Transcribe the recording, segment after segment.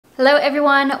Hello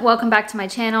everyone, welcome back to my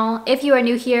channel. If you are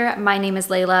new here, my name is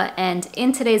Layla, and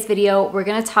in today's video, we're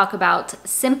gonna talk about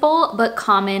simple but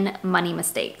common money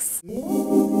mistakes.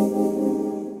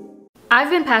 I've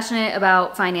been passionate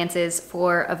about finances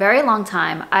for a very long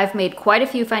time. I've made quite a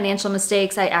few financial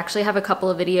mistakes. I actually have a couple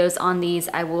of videos on these.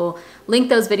 I will link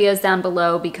those videos down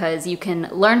below because you can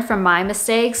learn from my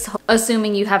mistakes,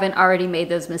 assuming you haven't already made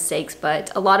those mistakes,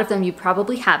 but a lot of them you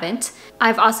probably haven't.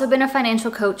 I've also been a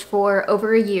financial coach for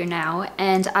over a year now,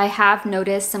 and I have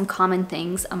noticed some common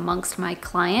things amongst my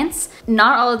clients.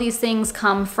 Not all of these things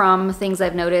come from things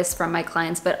I've noticed from my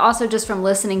clients, but also just from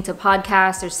listening to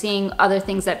podcasts or seeing other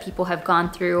things that people have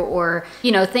gone through, or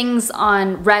things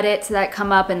on Reddit that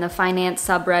come up in the finance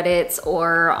subreddits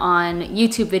or on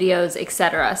YouTube videos,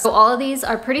 etc. So all of these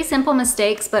are pretty simple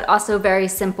mistakes, but also very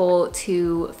simple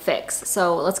to fix.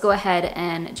 So let's go ahead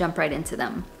and jump right into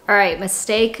them. All right,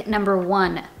 mistake number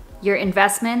one, your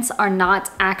investments are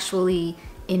not actually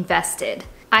invested.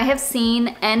 I have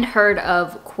seen and heard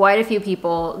of quite a few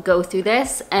people go through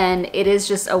this, and it is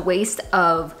just a waste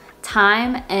of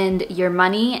time and your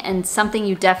money, and something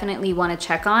you definitely want to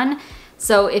check on.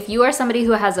 So if you are somebody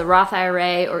who has a Roth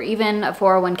IRA or even a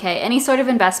 401k, any sort of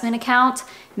investment account,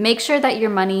 make sure that your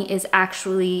money is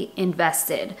actually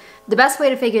invested. The best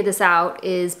way to figure this out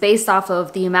is based off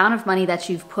of the amount of money that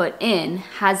you've put in.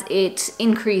 Has it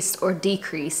increased or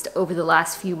decreased over the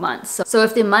last few months? So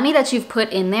if the money that you've put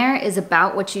in there is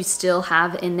about what you still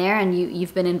have in there, and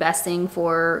you've been investing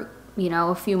for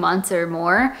a few months or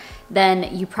more,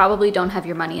 then you probably don't have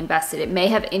your money invested. It may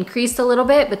have increased a little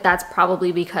bit, but that's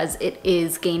probably because it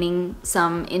is gaining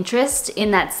some interest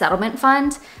in that settlement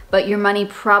fund, but your money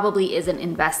probably isn't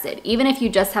invested. Even if you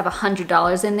just have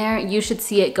 $100 in there, you should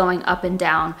see it going up and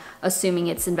down, assuming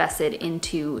it's invested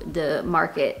into the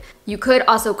market. You could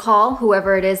also call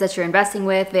whoever it is that you're investing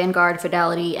with, Vanguard,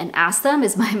 Fidelity, and ask them,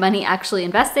 is my money actually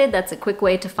invested? That's a quick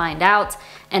way to find out,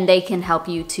 and they can help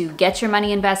you to get your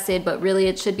money invested, but really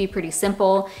it should be pretty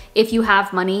simple. If you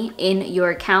have money in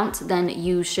your account, then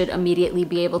you should immediately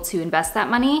be able to invest that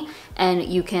money, and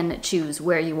you can choose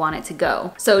where you want it to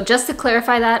go. So just to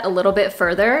clarify that a little bit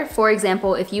further, for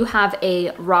example, if you have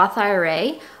a Roth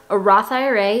IRA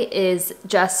is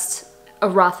just a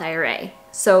Roth IRA.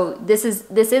 So this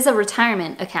is a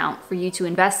retirement account for you to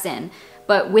invest in.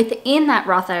 But within that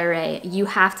Roth IRA, you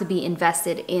have to be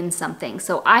invested in something.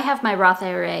 So I have my Roth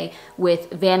IRA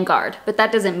with Vanguard, but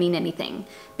that doesn't mean anything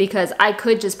because I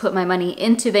could just put my money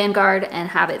into Vanguard and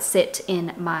have it sit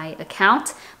in my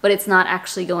account, but it's not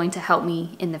actually going to help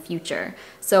me in the future.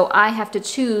 So I have to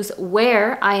choose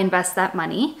where I invest that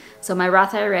money. So my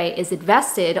Roth IRA is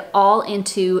invested all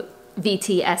into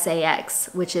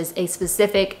VTSAX, which is a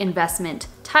specific investment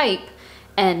type,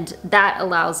 and that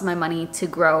allows my money to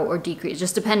grow or decrease,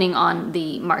 just depending on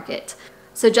the market.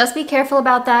 So just be careful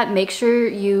about that. Make sure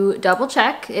you double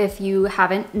check if you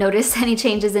haven't noticed any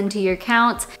changes into your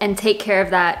account, and take care of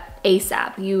that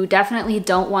ASAP. You definitely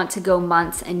don't want to go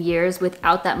months and years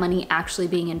without that money actually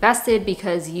being invested,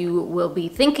 because you will be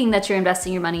thinking that you're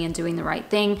investing your money and doing the right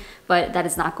thing, but that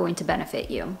is not going to benefit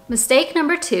you. Mistake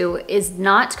number two is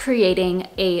not creating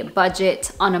a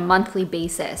budget on a monthly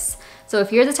basis. So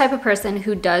if you're the type of person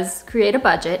who does create a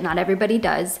budget, not everybody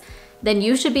does, then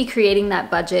you should be creating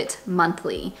that budget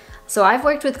monthly. So I've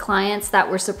worked with clients that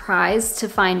were surprised to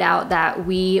find out that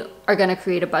we are gonna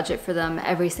create a budget for them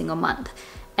every single month.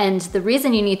 And the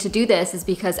reason you need to do this is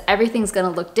because everything's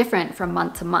gonna look different from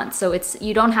month to month. So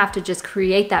you don't have to just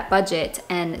create that budget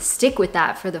and stick with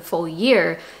that for the full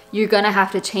year. You're gonna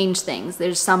have to change things.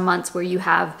 There's some months where you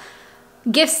have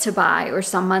gifts to buy, or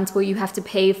some months where you have to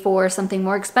pay for something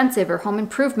more expensive or home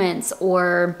improvements,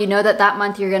 or that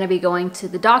month you're going to be going to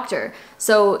the doctor.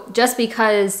 So just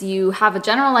because you have a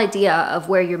general idea of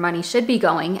where your money should be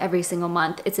going every single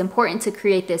month, it's important to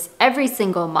create this every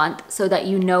single month so that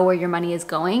you know where your money is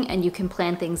going and you can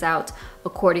plan things out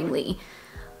accordingly.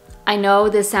 I know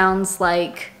this sounds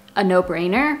like a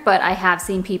no-brainer, but I have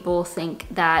seen people think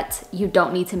that you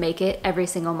don't need to make it every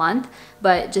single month,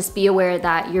 but just be aware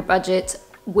that your budget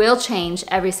will change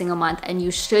every single month, and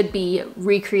you should be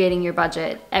recreating your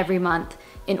budget every month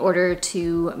in order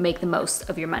to make the most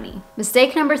of your money.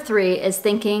 Mistake number three is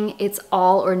thinking it's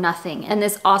all or nothing, and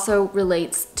this also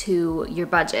relates to your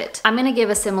budget. I'm gonna give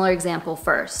a similar example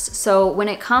first. So when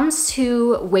it comes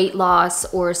to weight loss,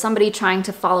 or somebody trying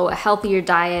to follow a healthier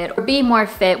diet or be more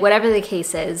fit, whatever the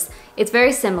case is, it's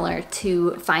very similar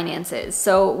to finances.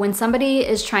 So when somebody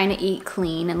is trying to eat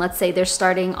clean, and let's say they're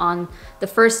starting on the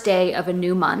first day of a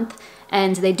new month,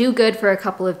 and they do good for a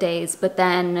couple of days, but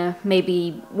then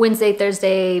maybe Wednesday,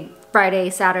 Thursday, Friday,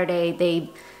 Saturday, they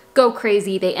go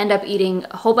crazy. They end up eating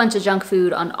a whole bunch of junk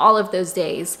food on all of those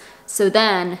days. So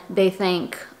then they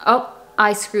think, oh,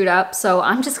 I screwed up, so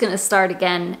I'm just gonna start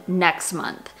again next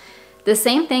month. The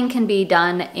same thing can be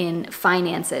done in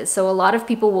finances. So a lot of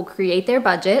people will create their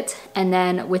budget, and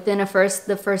then within the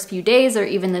first few days or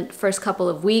even the first couple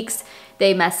of weeks,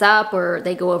 they mess up or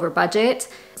they go over budget.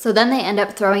 So then they end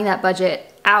up throwing that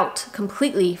budget out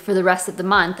completely for the rest of the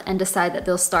month and decide that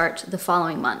they'll start the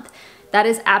following month. That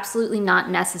is absolutely not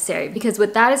necessary, because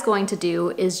what that is going to do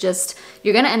is just,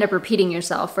 you're gonna end up repeating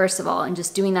yourself, first of all, and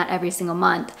just doing that every single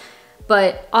month.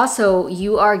 But also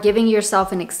you are giving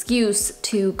yourself an excuse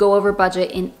to go over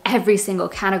budget in every single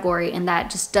category, and that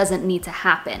just doesn't need to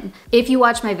happen. If you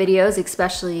watch my videos,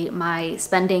 especially my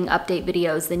spending update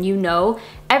videos, then you know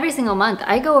every single month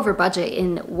I go over budget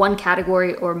in one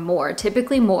category or more,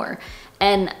 typically more.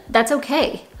 And that's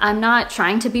okay. I'm not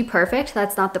trying to be perfect.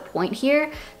 That's not the point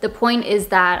here. The point is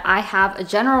that I have a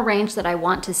general range that I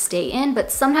want to stay in,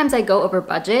 but sometimes I go over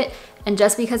budget. And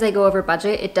just because I go over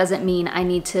budget, it doesn't mean I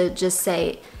need to just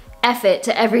say F it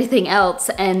to everything else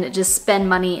and just spend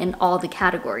money in all the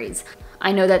categories.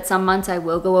 I know that some months I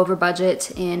will go over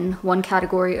budget in one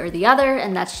category or the other,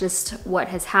 and that's just what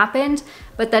has happened,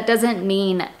 but that doesn't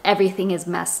mean everything is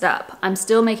messed up. I'm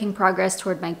still making progress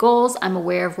toward my goals. I'm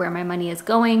aware of where my money is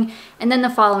going, and then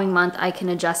the following month I can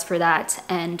adjust for that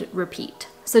and repeat.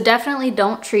 So definitely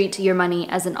don't treat your money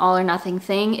as an all or nothing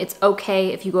thing. It's okay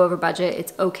if you go over budget.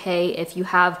 It's okay if you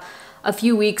have a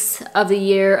few weeks of the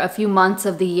year, a few months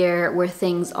of the year where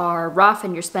things are rough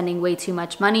and you're spending way too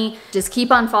much money. Just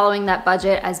keep on following that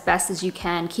budget as best as you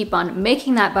can. Keep on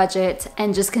making that budget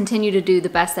and just continue to do the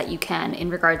best that you can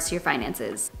in regards to your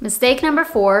finances. Mistake number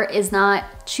 4 is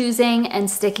not choosing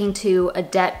and sticking to a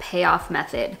debt payoff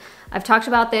method. I've talked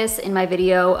about this in my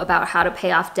video about how to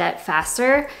pay off debt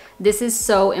faster. This is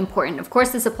so important. Of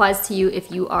course, this applies to you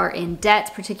if you are in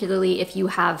debt, particularly if you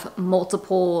have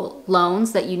multiple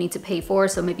loans that you need to pay for.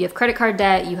 So maybe you have credit card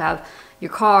debt, you have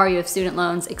your car, you have student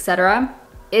loans, etc.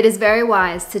 It is very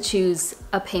wise to choose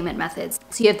a payment method.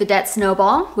 So you have the debt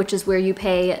snowball, which is where you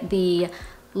pay the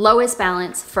lowest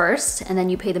balance first, and then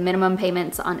you pay the minimum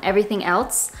payments on everything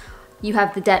else. You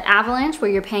have the debt avalanche, where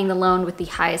you're paying the loan with the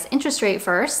highest interest rate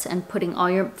first and putting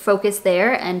all your focus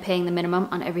there and paying the minimum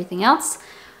on everything else.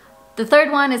 The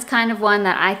third one is kind of one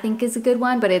that I think is a good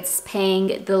one, but it's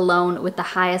paying the loan with the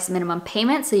highest minimum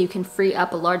payment, so you can free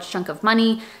up a large chunk of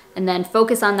money and then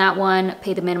focus on that one,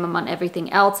 pay the minimum on everything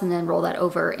else, and then roll that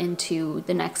over into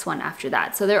the next one after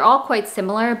that. So they're all quite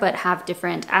similar, but have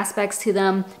different aspects to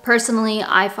them. Personally,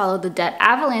 I follow the debt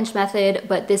avalanche method,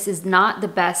 but this is not the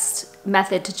best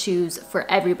method to choose for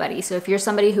everybody. So if you're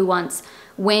somebody who wants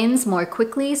wins more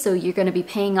quickly, so you're going to be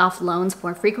paying off loans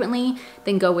more frequently,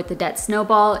 then go with the debt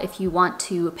snowball. If you want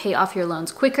to pay off your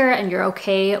loans quicker and you're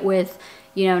okay with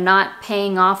not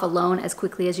paying off a loan as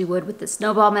quickly as you would with the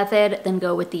snowball method, then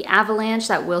go with the avalanche.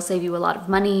 That will save you a lot of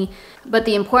money. But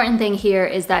the important thing here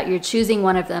is that you're choosing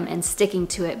one of them and sticking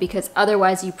to it, because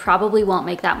otherwise you probably won't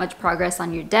make that much progress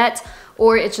on your debt,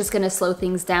 or it's just gonna slow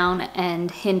things down and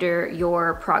hinder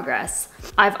your progress.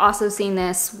 I've also seen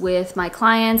this with my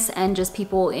clients and just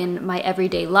people in my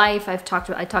everyday life. I talked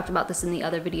about this in the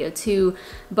other video too,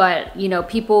 but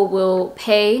people will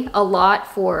pay a lot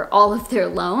for all of their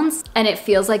loans, and it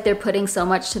feels like they're putting so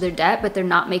much to their debt, but they're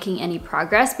not making any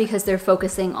progress because they're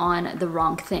focusing on the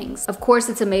wrong things. Of course,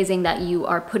 it's amazing that you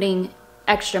are putting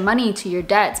extra money to your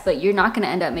debts, but you're not going to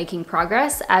end up making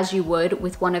progress as you would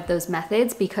with one of those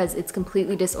methods, because it's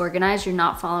completely disorganized. You're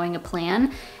not following a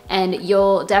plan, and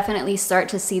you'll definitely start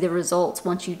to see the results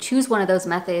once you choose one of those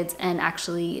methods and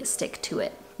actually stick to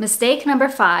it. Mistake number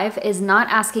 5 is not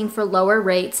asking for lower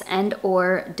rates and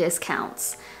or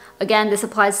discounts. Again, this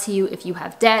applies to you if you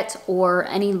have debt or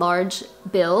any large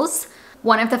bills.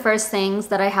 One of the first things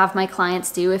that I have my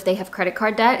clients do if they have credit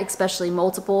card debt, especially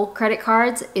multiple credit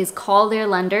cards, is call their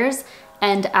lenders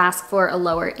and ask for a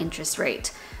lower interest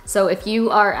rate. So if you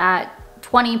are at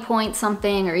 20 point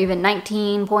something or even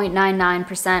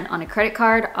 19.99% on a credit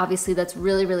card, obviously that's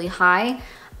really, really high.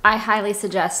 I highly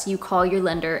suggest you call your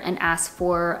lender and ask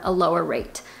for a lower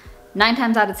rate. 9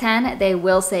 times out of 10, they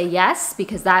will say yes,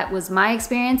 because that was my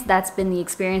experience. That's been the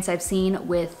experience I've seen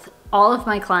with all of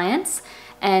my clients.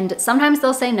 And sometimes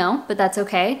they'll say no, but that's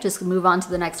okay. Just move on to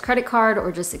the next credit card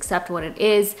or just accept what it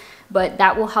is. But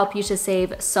that will help you to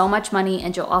save so much money,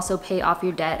 and you'll also pay off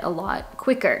your debt a lot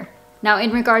quicker. Now,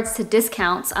 in regards to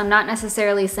discounts, I'm not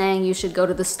necessarily saying you should go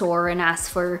to the store and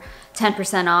ask for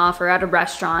 10% off, or at a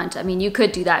restaurant. I mean, you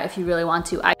could do that if you really want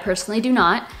to. I personally do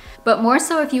not. But more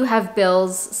so if you have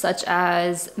bills such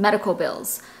as medical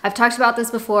bills. I've talked about this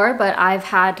before, but I've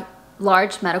had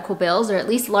large medical bills, or at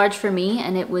least large for me,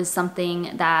 and it was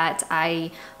something that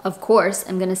I, of course,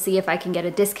 am gonna see if I can get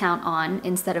a discount on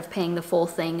instead of paying the full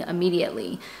thing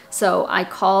immediately. So I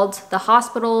called the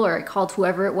hospital, or I called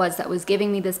whoever it was that was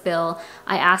giving me this bill.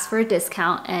 I asked for a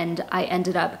discount and I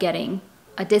ended up getting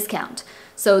a discount.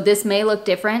 So this may look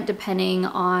different depending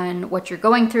on what you're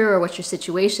going through or what your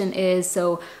situation is.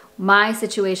 So my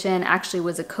situation actually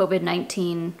was a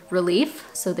COVID-19 relief,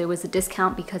 so there was a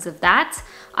discount because of that.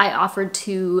 I offered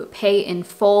to pay in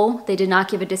full. They did not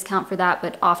give a discount for that,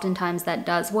 but oftentimes that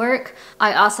does work.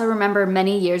 I also remember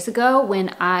many years ago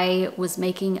when I was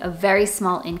making a very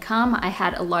small income, I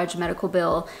had a large medical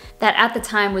bill that at the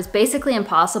time was basically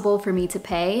impossible for me to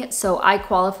pay, so I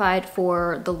qualified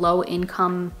for the low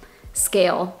income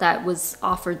scale that was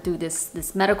offered through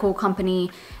this medical company,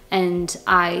 and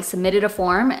I submitted a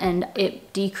form and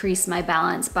it decreased my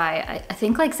balance by I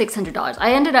think like $600.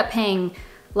 I ended up paying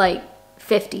like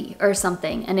 $50 or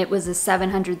something, and it was a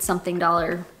 $700 something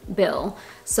bill.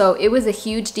 So it was a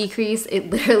huge decrease. It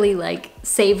literally like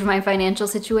saved my financial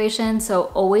situation. So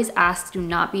always ask, do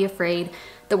not be afraid.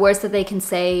 The worst that they can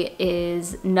say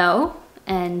is no,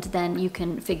 and then you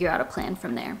can figure out a plan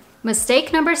from there.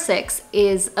 Mistake number 6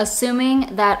 is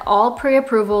assuming that all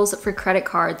pre-approvals for credit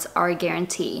cards are a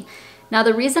guarantee. Now,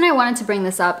 the reason I wanted to bring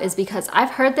this up is because I've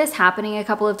heard this happening a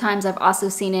couple of times. I've also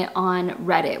seen it on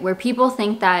Reddit where people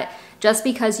think that just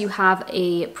because you have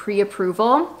a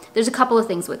pre-approval, there's a couple of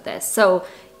things with this. So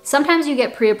sometimes you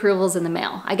get pre-approvals in the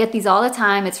mail. I get these all the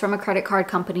time. It's from a credit card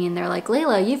company and they're like,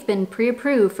 Layla, you've been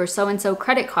pre-approved for so-and-so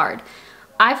credit card.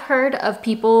 I've heard of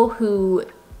people who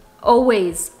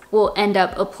always will end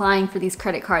up applying for these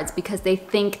credit cards because they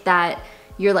think that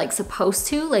you're like supposed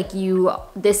to, like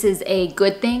this is a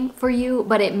good thing for you,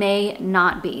 but it may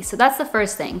not be. So that's the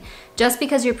first thing. Just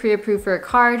because you're pre-approved for a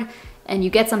card and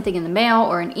you get something in the mail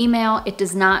or an email, it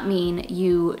does not mean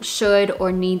you should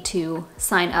or need to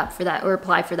sign up for that or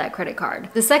apply for that credit card.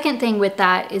 The second thing with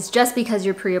that is just because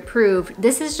you're pre-approved,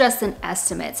 this is just an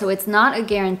estimate. So it's not a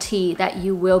guarantee that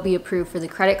you will be approved for the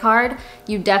credit card.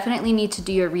 You definitely need to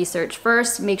do your research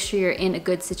first. Make sure you're in a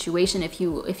good situation. If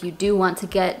you do want to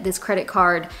get this credit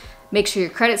card, make sure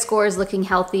your credit score is looking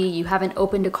healthy, you haven't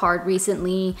opened a card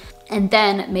recently, and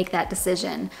then make that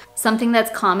decision. Something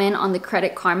that's common on the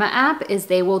Credit Karma app is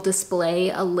they will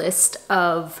display a list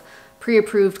of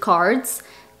pre-approved cards.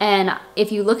 And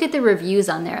if you look at the reviews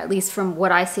on there, at least from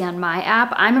what I see on my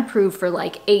app, I'm approved for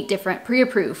like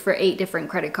pre-approved for 8 different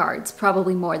credit cards,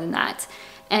 probably more than that.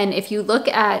 And if you look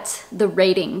at the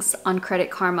ratings on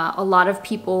Credit Karma, a lot of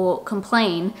people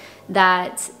complain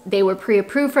that they were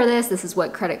pre-approved for this. This is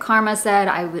what Credit Karma said.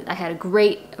 I had a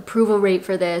great approval rate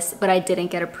for this, but I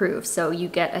didn't get approved. So you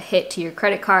get a hit to your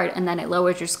credit card and then it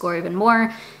lowers your score even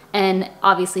more and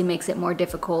obviously makes it more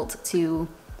difficult to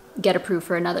get approved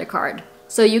for another card.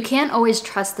 So you can't always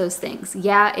trust those things.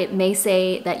 Yeah, it may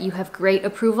say that you have great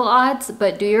approval odds,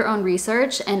 but do your own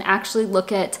research and actually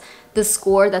look at the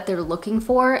score that they're looking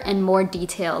for and more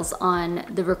details on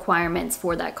the requirements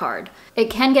for that card. It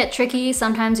can get tricky.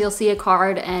 Sometimes you'll see a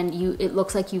card and it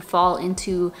looks like you fall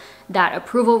into that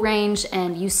approval range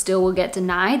and you still will get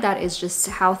denied. That is just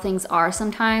how things are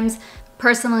sometimes.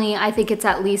 Personally, I think it's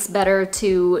at least better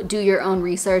to do your own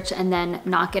research and then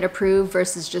not get approved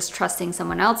versus just trusting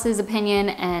someone else's opinion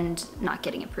and not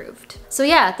getting approved. So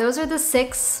yeah, those are the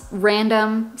 6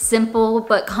 random, simple,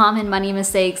 but common money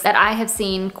mistakes that I have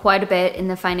seen quite a bit in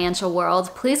the financial world.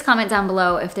 Please comment down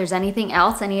below if there's anything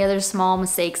else, any other small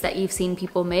mistakes that you've seen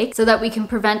people make so that we can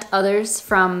prevent others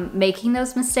from making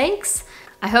those mistakes.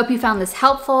 I hope you found this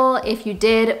helpful. If you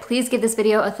did, please give this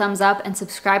video a thumbs up and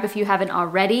subscribe if you haven't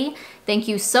already. Thank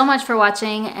you so much for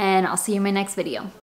watching, and I'll see you in my next video.